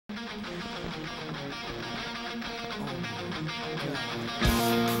Right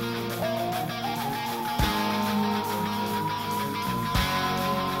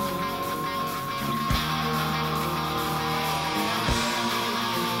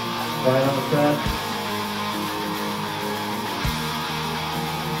on the set.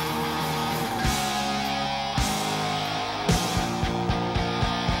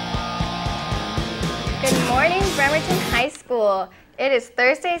 Good morning, Bremerton High School. It is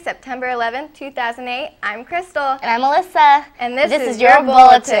Thursday, September 11th, 2008. I'm Crystal. And I'm Alyssa. And this is your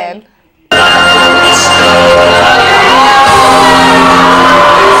bulletin.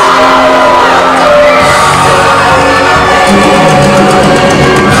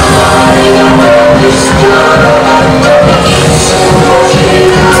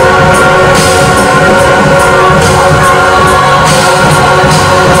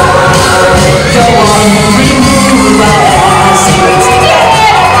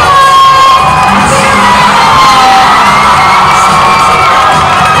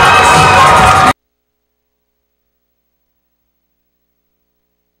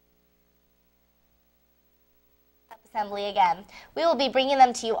 Assembly again. We will be bringing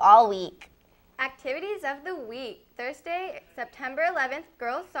them to you all week. Activities of the week. Thursday, September 11th,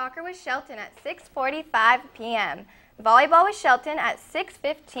 girls soccer with Shelton at 6:45 p.m. Volleyball with Shelton at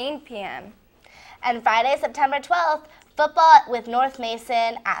 6:15 p.m. And Friday, September 12th, football with North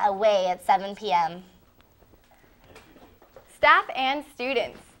Mason away at 7 p.m. Staff and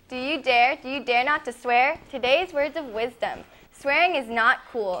students. Do you dare not to swear? Today's words of wisdom. Swearing is not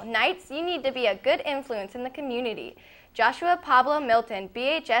cool. Knights, you need to be a good influence in the community. Joshua Pablo Milton,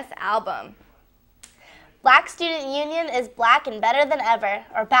 BHS album. Black Student Union is black and better than ever,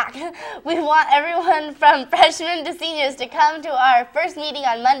 or back. We want everyone from freshmen to seniors to come to our first meeting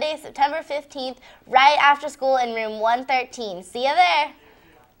on Monday, September 15th, right after school in room 113. See you there.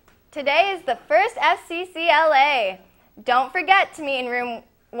 Today is the first FCCLA. Don't forget to meet in room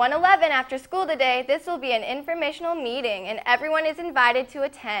 111 after school today. This will be an informational meeting and everyone is invited to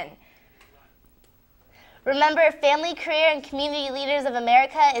attend. Remember, Family, Career, and Community Leaders of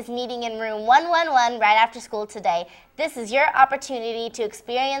America is meeting in room 111 right after school today. This is your opportunity to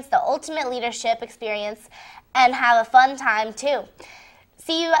experience the ultimate leadership experience and have a fun time too.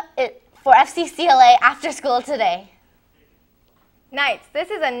 See you for FCCLA after school today. Nights, this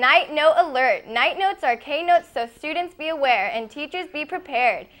is a night note alert. Night notes are K notes, so students be aware and teachers be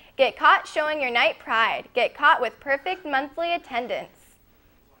prepared. Get caught showing your night pride. Get caught with perfect monthly attendance.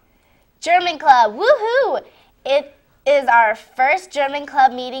 German Club, woohoo! It is our first German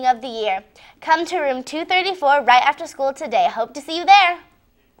Club meeting of the year. Come to room 234 right after school today. Hope to see you there.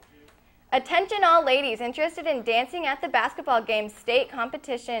 Attention all ladies interested in dancing at the basketball games, state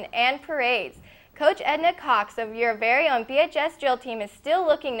competition, and parades. Coach Edna Cox of your very own BHS drill team is still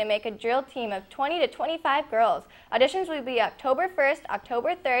looking to make a drill team of 20 to 25 girls. Auditions will be October 1st,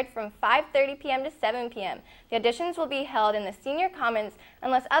 October 3rd from 5:30 p.m. to 7 p.m. The auditions will be held in the Senior Commons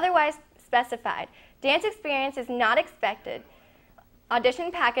unless otherwise specified. Dance experience is not expected.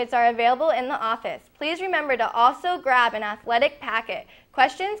 Audition packets are available in the office. Please remember to also grab an athletic packet.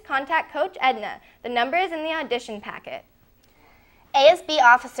 Questions? Contact Coach Edna. The number is in the audition packet. ASB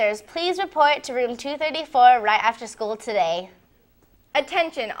officers, please report to room 234 right after school today.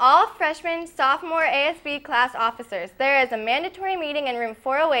 Attention, all freshman, sophomore ASB class officers. There is a mandatory meeting in room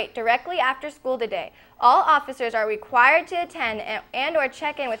 408 directly after school today. All officers are required to attend and or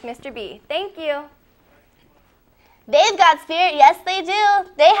check in with Mr. B. Thank you. They've got spirit. Yes, they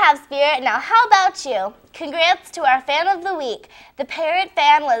do. They have spirit. Now, how about you? Congrats to our fan of the week. The parent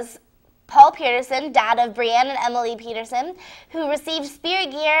fan was Paul Peterson, dad of Brianne and Emily Peterson, who received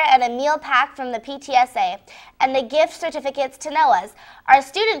spirit gear and a meal pack from the PTSA, and the gift certificates to Noah's. Our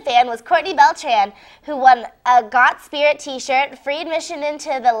student fan was Courtney Beltran, who won a Got Spirit t-shirt, free admission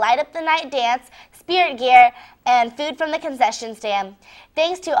into the Light Up the Night dance, spirit gear, and food from the concession stand.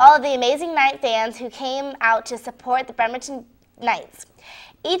 Thanks to all of the amazing Night fans who came out to support the Bremerton Knights.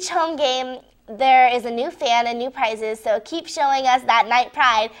 Each home game, there is a new fan and new prizes, so keep showing us that night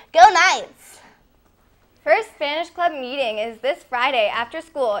pride. Go Knights! First Spanish Club meeting is this Friday after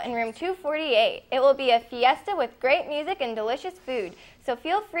school in room 248. It will be a fiesta with great music and delicious food, so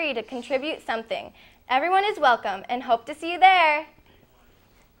feel free to contribute something. Everyone is welcome and hope to see you there.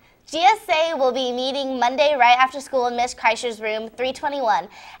 GSA will be meeting Monday right after school in Miss Kreischer's room 321.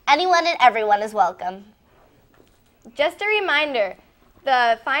 Anyone and everyone is welcome. Just a reminder,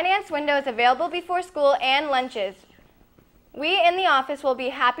 the finance window is available before school and lunches. We in the office will be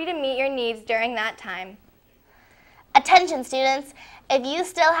happy to meet your needs during that time. Attention students, if you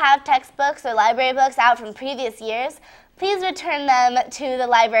still have textbooks or library books out from previous years, Please return them to the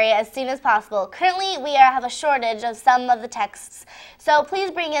library as soon as possible. Currently, we have a shortage of some of the texts, so please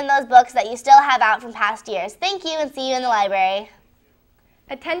bring in those books that you still have out from past years. Thank you and see you in the library.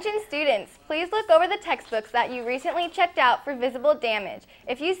 Attention students, please look over the textbooks that you recently checked out for visible damage.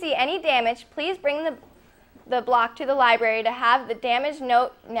 If you see any damage, please bring the block to the library to have the damage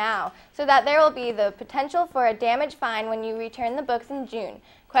note now, so that there will be the potential for a damage fine when you return the books in June.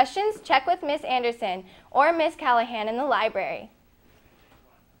 Questions? Check with Miss Anderson or Miss Callahan in the library.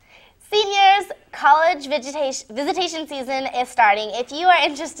 Seniors, college visitation season is starting. If you are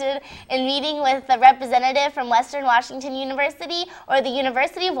interested in meeting with a representative from Western Washington University or the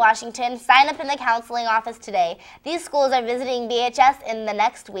University of Washington, sign up in the counseling office today. These schools are visiting BHS in the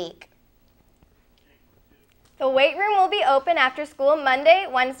next week. The weight room will be open after school Monday,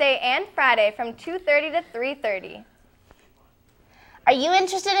 Wednesday, and Friday from 2:30 to 3:30. Are you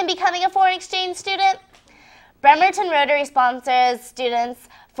interested in becoming a foreign exchange student? Bremerton Rotary sponsors students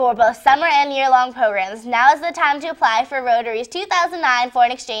for both summer and year-long programs. Now is the time to apply for Rotary's 2009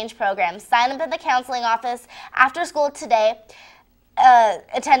 Foreign Exchange Program. Sign up at the counseling office after school today,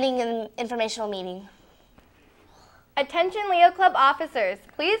 attending an informational meeting. Attention Leo Club officers,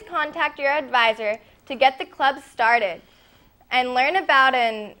 please contact your advisor to get the club started and learn about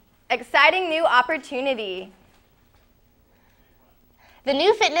an exciting new opportunity. The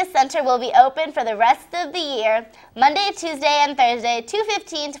new fitness center will be open for the rest of the year, Monday, Tuesday, and Thursday,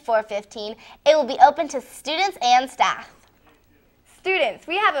 2:15 to 4:15. It will be open to students and staff. Students,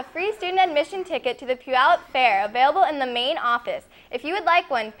 we have a free student admission ticket to the Puyallup Fair available in the main office. If you would like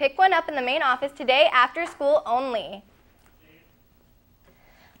one, pick one up in the main office today after school only.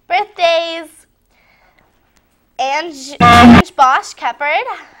 Birthdays. Ange Bosch Keppard,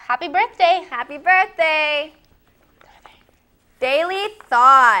 happy birthday. Happy birthday. Daily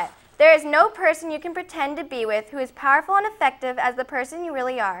thought. There is no person you can pretend to be with who is powerful and effective as the person you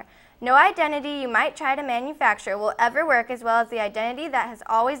really are. No identity you might try to manufacture will ever work as well as the identity that has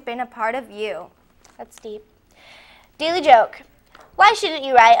always been a part of you. That's deep. Daily joke. Why shouldn't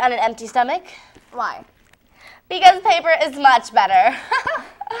you write on an empty stomach? Why? Because paper is much better.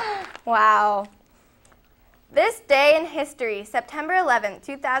 Wow. This day in history, September 11,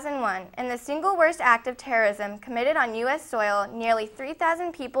 2001, in the single worst act of terrorism committed on U.S. soil, nearly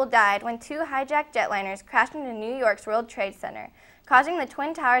 3,000 people died when two hijacked jetliners crashed into New York's World Trade Center, causing the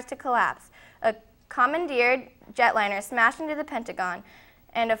Twin Towers to collapse. A commandeered jetliner smashed into the Pentagon,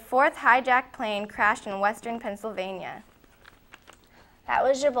 and a fourth hijacked plane crashed in western Pennsylvania. That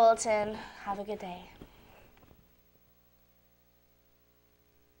was your bulletin. Have a good day.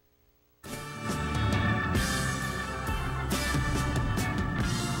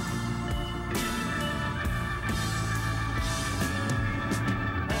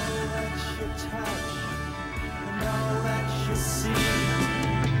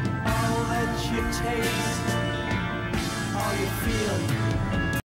 Taste, all you feel